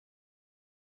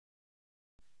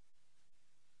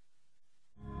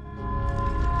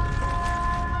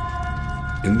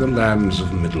In the lands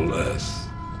of Middle-earth,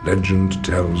 legend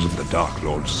tells of the Dark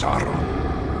Lord Sauron,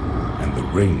 and the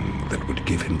ring that would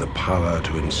give him the power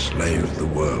to enslave the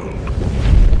world.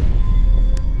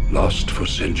 Lost for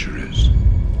centuries,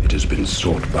 it has been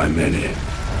sought by many,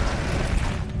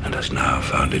 and has now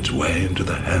found its way into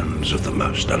the hands of the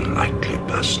most unlikely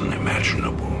person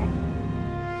imaginable.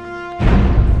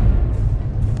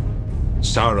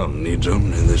 Sauron needs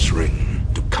only this ring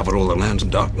to cover all the lands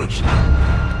in darkness.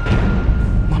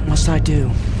 What must I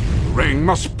do? The ring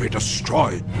must be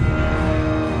destroyed.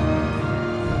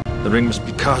 The ring must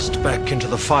be cast back into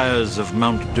the fires of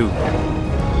Mount Doom.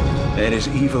 There is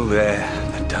evil there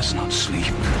that does not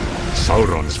sleep.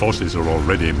 Sauron's forces are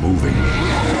already moving.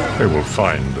 They will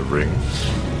find the rings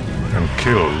and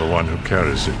kill the one who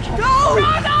carries it. Go!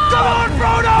 Frodo! Come on,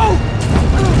 Frodo!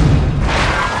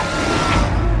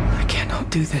 I cannot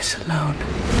do this alone.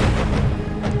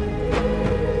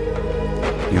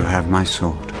 You have my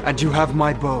sword. And you have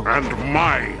my bow. And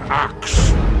my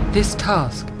axe. This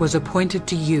task was appointed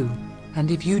to you, and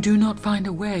if you do not find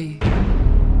a way,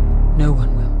 no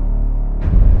one will.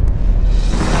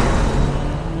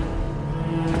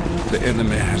 The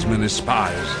enemy has many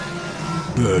spies.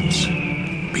 Birds,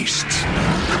 beasts.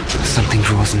 Something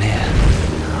draws near.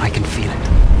 I can feel it.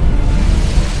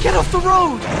 Get off the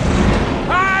road!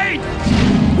 Hide!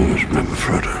 Always remember,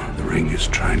 Frodo, the ring is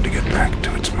trying to get back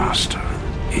to its master.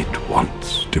 It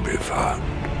wants to be found.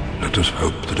 Let us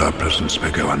hope that our presence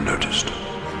may go unnoticed.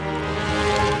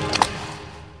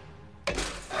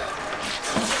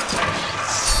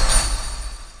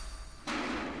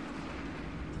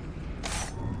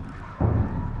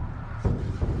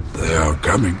 They are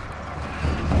coming.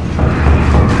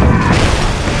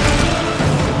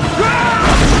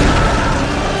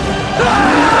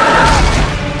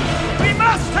 We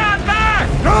must stand back!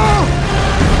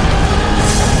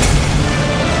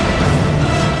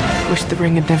 Wish the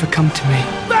ring had never come to me.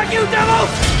 Back, you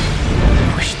devils!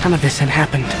 Wish none of this had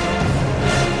happened.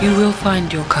 You will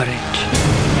find your courage.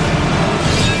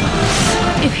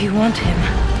 If you want him,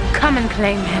 come and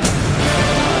claim him.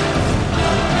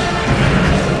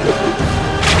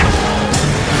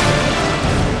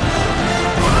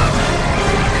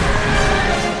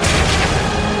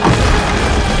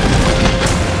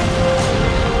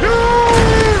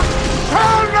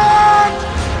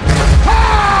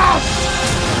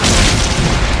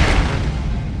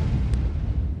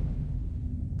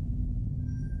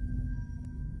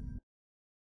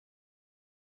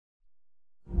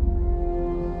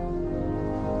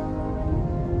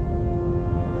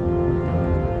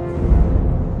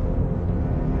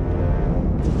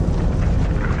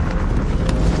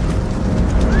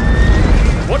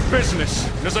 Business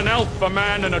does an elf, a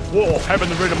man, and a dwarf have in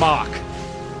the Ritter Mark?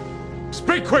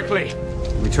 Speak quickly!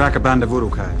 We track a band of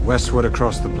Uruk-hai westward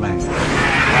across the plain.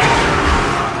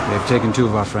 They've taken 2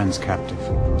 of our friends captive.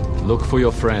 Look for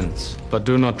your friends, but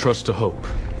do not trust a hope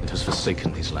that has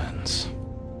forsaken these lands.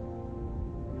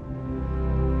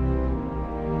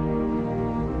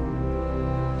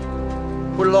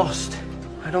 We're lost.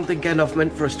 I don't think Gandalf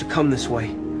meant for us to come this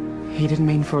way. He didn't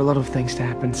mean for a lot of things to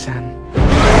happen, San.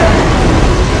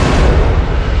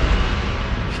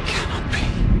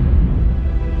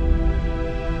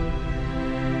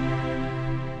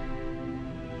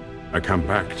 I come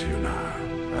back to you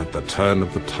now, at the turn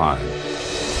of the tide.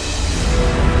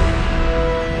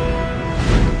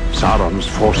 Sauron's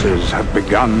forces have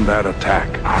begun their attack.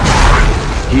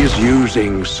 He is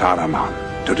using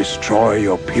Saruman to destroy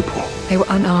your people. They were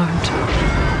unarmed.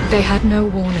 They had no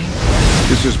warning.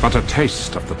 This is but a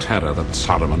taste of the terror that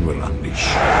Saruman will unleash.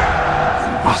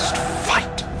 You must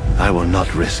fight. I will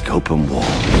not risk open war.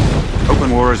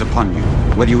 Open war is upon you,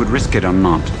 whether you would risk it or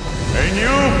not. A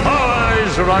new power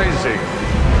is rising.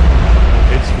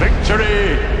 Its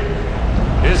victory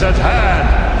is at hand.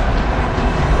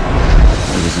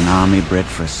 It is an army bred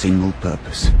for a single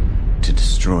purpose, to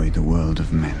destroy the world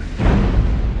of men.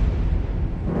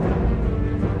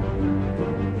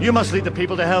 You must lead the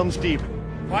people to Helm's Deep.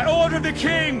 By order of the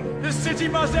king, the city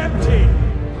must empty!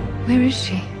 Where is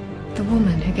she? The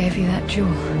woman who gave you that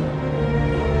jewel?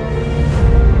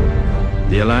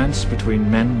 The alliance between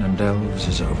men and elves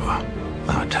is over.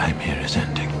 Our time here is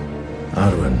ending.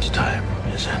 Arwen's time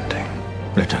is ending.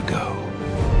 Let her go.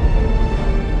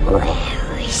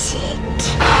 Where is it?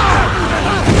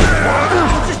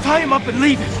 Just tie him up and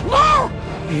leave him. No!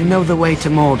 You know the way to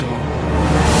Mordor.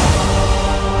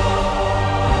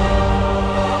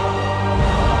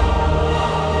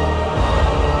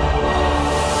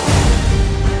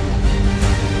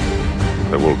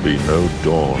 There will be no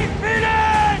dawn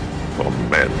for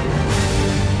men.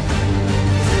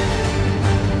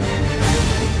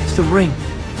 It's the ring.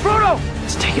 Frodo!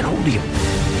 It's taken hold of you.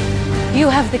 You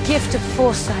have the gift of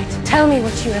foresight. Tell me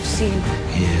what you have seen.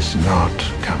 He is not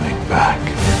coming back.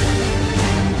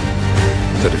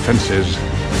 The defenses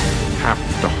have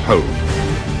to hold.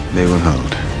 They will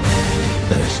hold.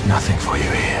 There is nothing for you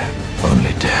here.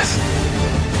 Only death.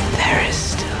 There is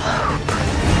still hope.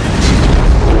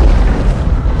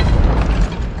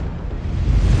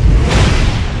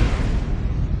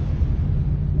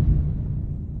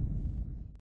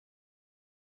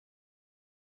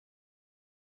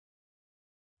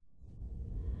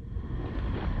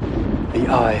 The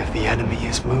eye of the enemy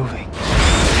is moving.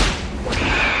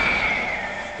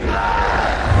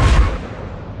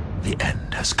 The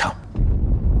end has come.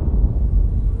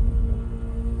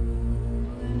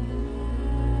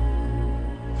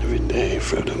 Every day,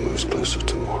 Frodo moves closer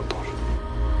to Mordor.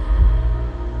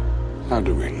 How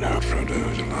do we know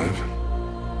Frodo is alive?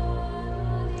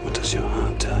 What does your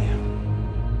heart tell you?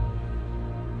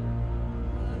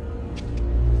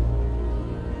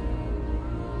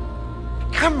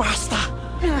 Come, Master.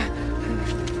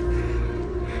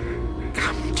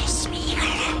 Come to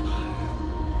Smeagol.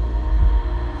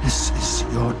 This is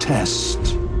your test.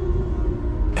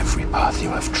 Every path you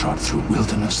have trod through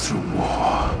wilderness, through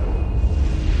war,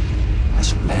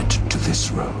 has led to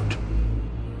this road.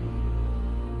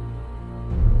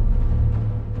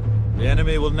 The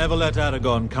enemy will never let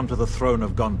Aragorn come to the throne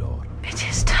of Gondor. It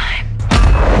is time.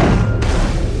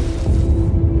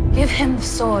 Give him the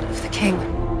sword of the king.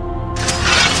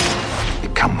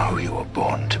 Become who you were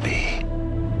born to be.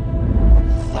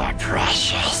 The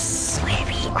precious will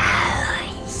be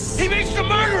ours. He means to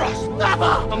murder us!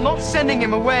 Never! I'm not sending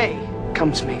him away.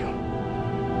 Come, Smeagol.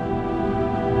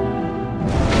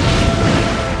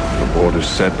 The board is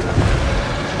set.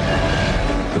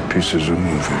 The pieces are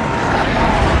moving.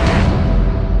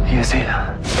 He is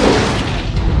here.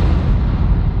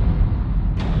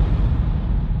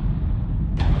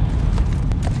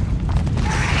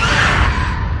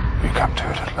 We come to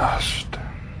it at last.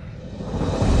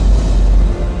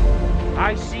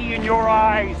 I see in your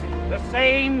eyes the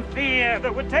same fear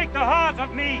that would take the heart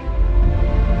of me.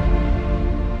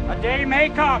 A day may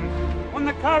come when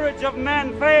the courage of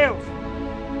men fails.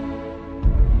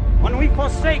 When we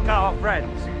forsake our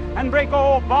friends and break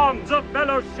all bonds of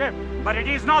fellowship. But it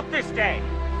is not this day.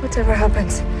 Whatever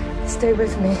happens, stay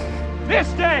with me. This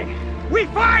day, we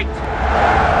fight!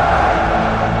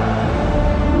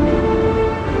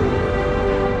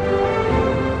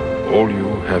 All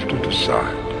you have to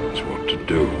decide is what to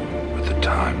do with the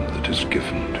time that is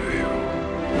given to you.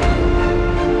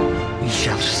 We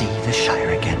shall see the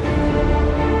Shire again.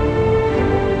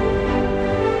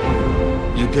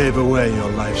 You gave away your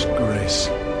life's grace.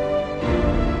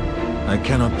 I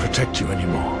cannot protect you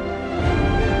anymore.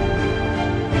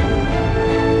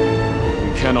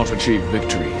 We cannot achieve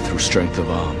victory through strength of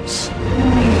arms.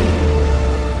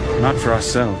 Not for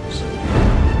ourselves.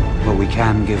 But we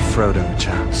can give Frodo a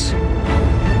chance.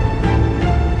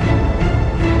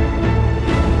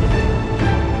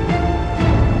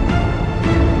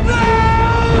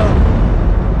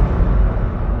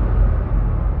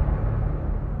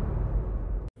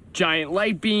 Giant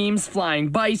light beams, flying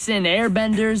bison,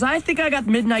 airbenders. I think I got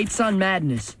midnight sun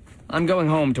madness. I'm going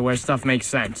home to where stuff makes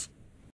sense.